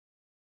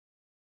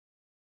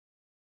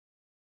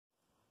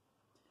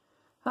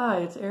Hi,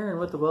 it's Aaron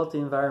with the Wealthy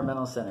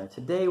Environmental Center.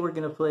 Today we're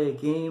going to play a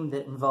game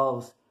that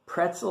involves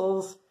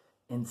pretzels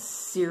and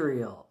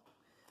cereal.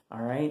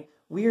 All right,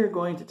 we are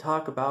going to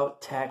talk about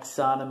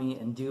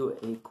taxonomy and do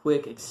a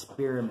quick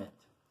experiment.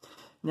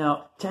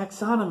 Now,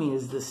 taxonomy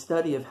is the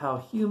study of how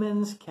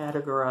humans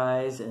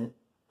categorize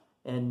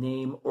and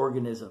name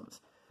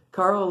organisms.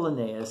 Carl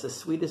Linnaeus, a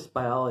Swedish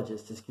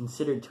biologist, is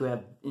considered to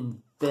have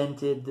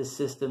invented the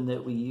system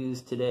that we use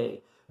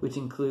today, which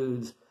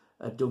includes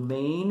a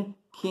domain,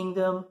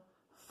 kingdom,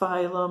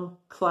 phylum,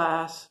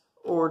 class,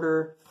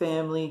 order,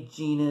 family,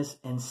 genus,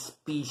 and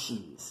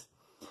species.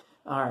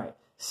 All right,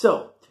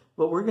 so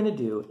what we're going to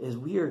do is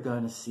we are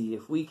going to see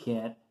if we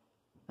can't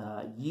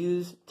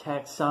use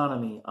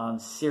taxonomy on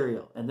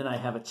cereal. And then I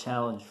have a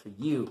challenge for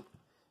you.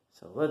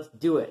 So let's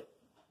do it.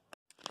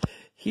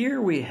 Here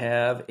we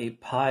have a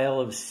pile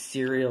of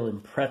cereal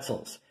and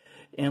pretzels.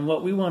 And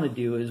what we want to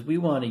do is we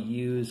want to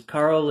use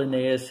Carl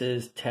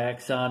Linnaeus's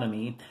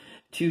taxonomy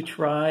to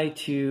try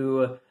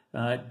to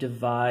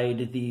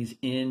divide these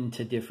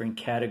into different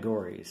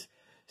categories.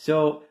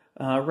 So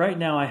right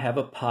now I have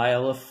a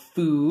pile of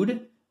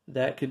food.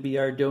 That could be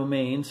our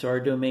domain. So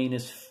our domain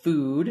is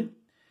food.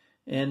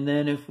 And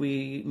then if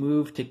we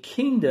move to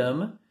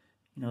kingdom,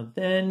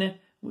 then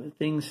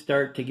things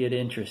start to get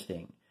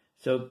interesting.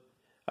 So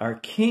our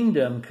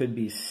kingdom could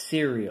be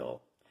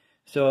cereal.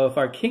 So if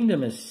our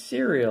kingdom is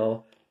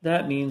cereal,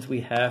 that means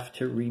we have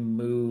to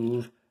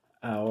remove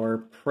our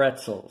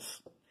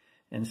pretzels.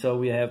 And so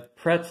we have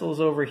pretzels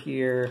over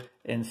here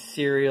and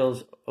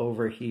cereals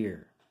over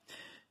here.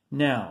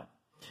 Now,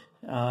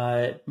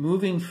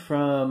 moving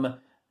from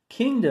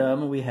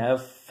kingdom, we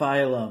have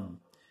phylum.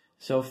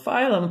 So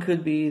phylum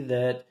could be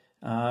that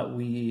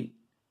we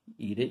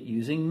eat it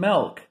using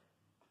milk,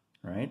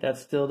 right? That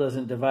still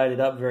doesn't divide it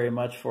up very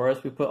much for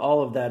us. We put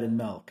all of that in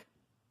milk.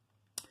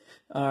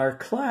 Our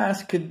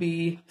class could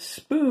be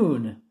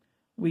spoon.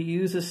 We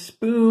use a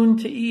spoon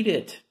to eat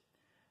it.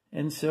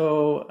 And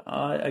so,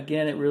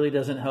 again, it really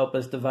doesn't help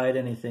us divide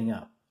anything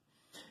up.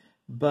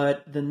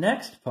 But the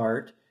next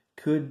part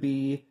could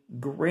be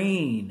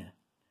grain,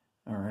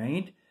 all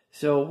right?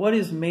 So what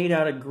is made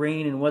out of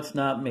grain and what's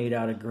not made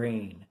out of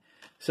grain?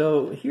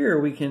 So here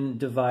we can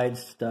divide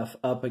stuff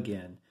up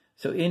again.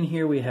 So in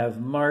here we have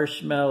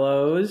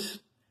marshmallows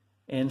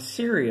and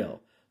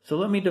cereal. So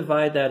let me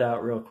divide that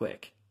out real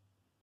quick.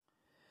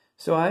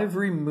 So I've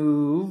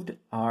removed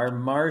our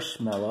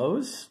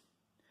marshmallows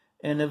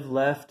and have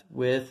left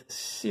with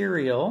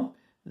cereal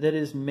that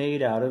is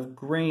made out of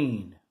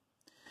grain.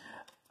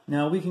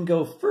 Now we can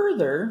go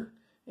further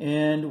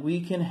and we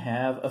can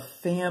have a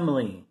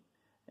family.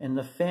 And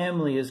the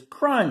family is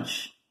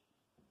crunch.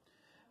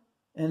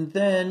 And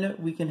then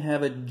we can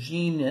have a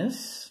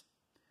genus,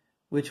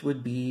 which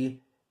would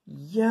be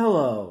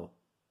yellow.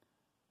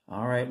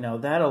 All right, now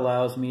that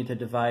allows me to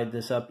divide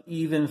this up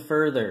even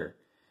further.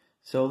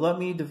 So let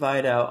me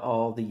divide out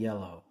all the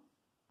yellow.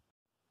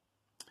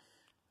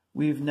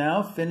 We've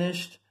now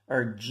finished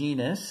our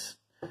genus,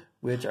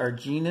 which our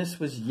genus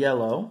was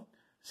yellow.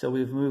 So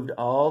we've moved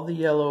all the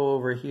yellow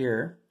over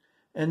here.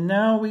 And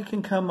now we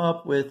can come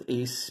up with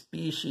a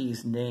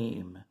species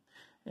name.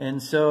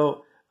 And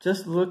so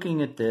just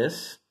looking at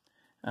this,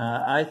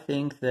 I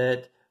think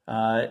that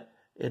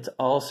it's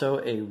also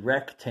a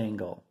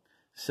rectangle.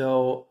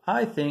 So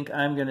I think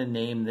I'm going to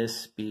name this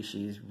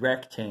species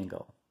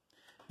rectangle.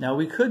 Now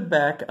we could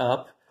back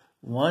up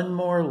one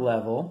more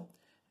level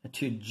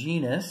to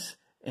genus,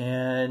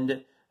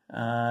 and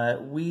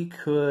we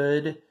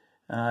could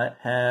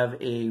have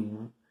a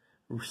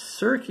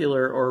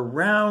circular or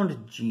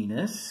round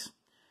genus,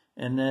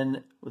 and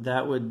then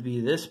that would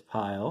be this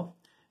pile.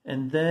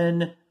 And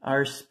then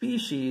our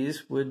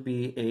species would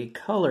be a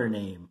color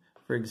name.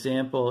 For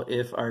example,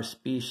 if our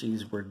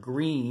species were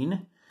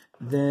green,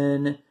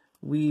 then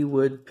we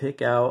would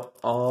pick out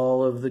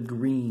all of the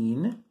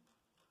green.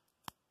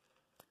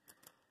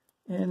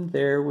 And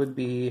there would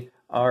be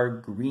our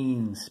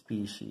green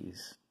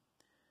species.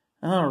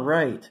 All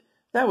right,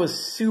 that was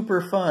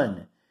super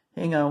fun.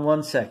 Hang on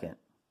one second.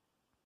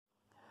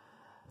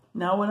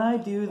 Now, when I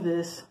do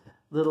this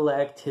little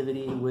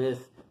activity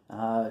with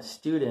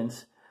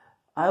students,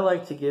 I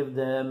like to give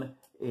them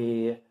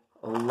a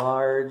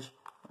large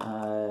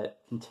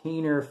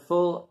container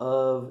full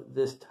of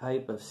this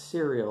type of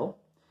cereal,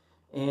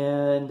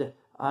 and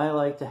I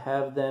like to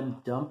have them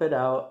dump it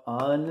out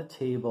on the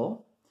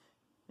table,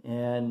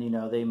 and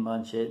they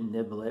munch it and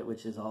nibble it,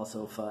 which is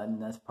also fun.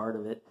 That's part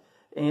of it.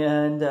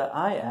 And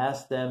I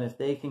ask them if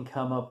they can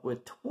come up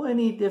with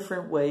 20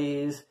 different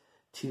ways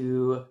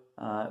to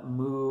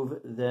move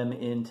them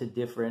into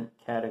different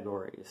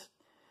categories.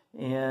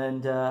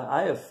 And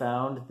I have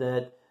found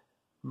that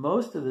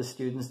most of the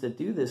students that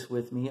do this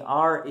with me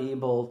are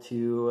able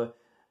to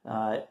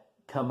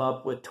come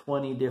up with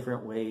 20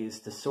 different ways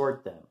to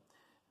sort them.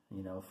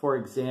 For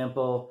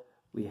example,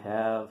 we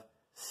have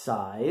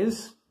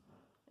size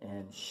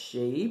and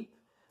shape,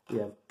 we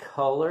have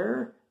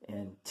color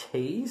and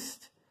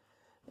taste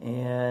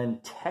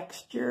and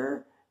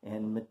texture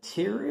and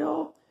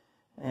material,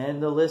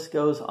 and the list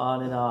goes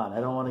on and on. I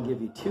don't want to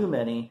give you too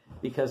many,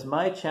 because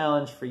my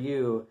challenge for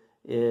you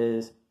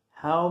is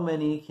how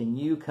many can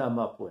you come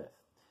up with?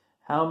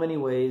 How many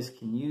ways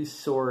can you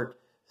sort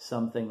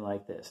something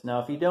like this?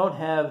 Now, if you don't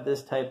have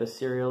this type of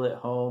cereal at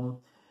home,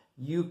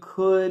 you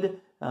could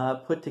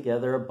put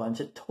together a bunch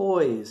of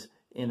toys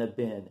in a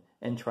bin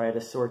and try to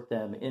sort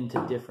them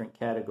into different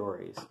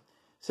categories.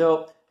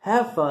 So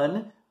have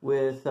fun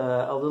with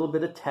a little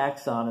bit of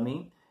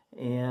taxonomy,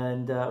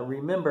 and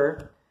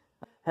remember,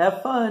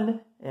 have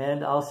fun,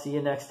 and I'll see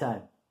you next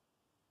time.